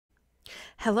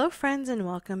Hello friends and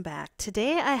welcome back.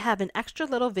 Today I have an extra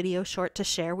little video short to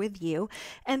share with you,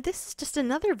 and this is just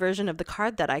another version of the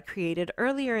card that I created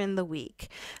earlier in the week.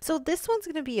 So this one's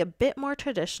going to be a bit more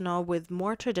traditional with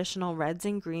more traditional reds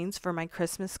and greens for my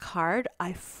Christmas card.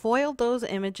 I foiled those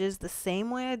images the same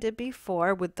way I did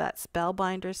before with that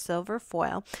Spellbinder silver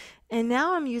foil. And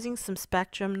now I'm using some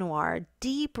Spectrum Noir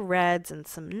deep reds and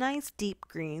some nice deep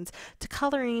greens to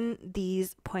color in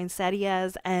these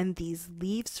poinsettias and these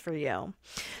leaves for you.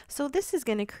 So this is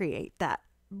going to create that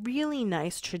really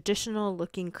nice traditional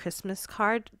looking Christmas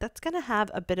card that's going to have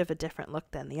a bit of a different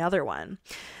look than the other one.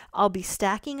 I'll be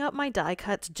stacking up my die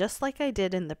cuts just like I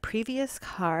did in the previous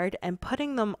card and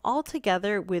putting them all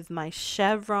together with my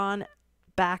chevron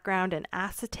background and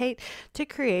acetate to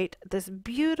create this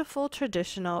beautiful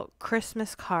traditional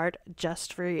Christmas card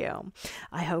just for you.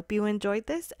 I hope you enjoyed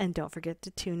this and don't forget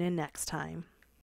to tune in next time.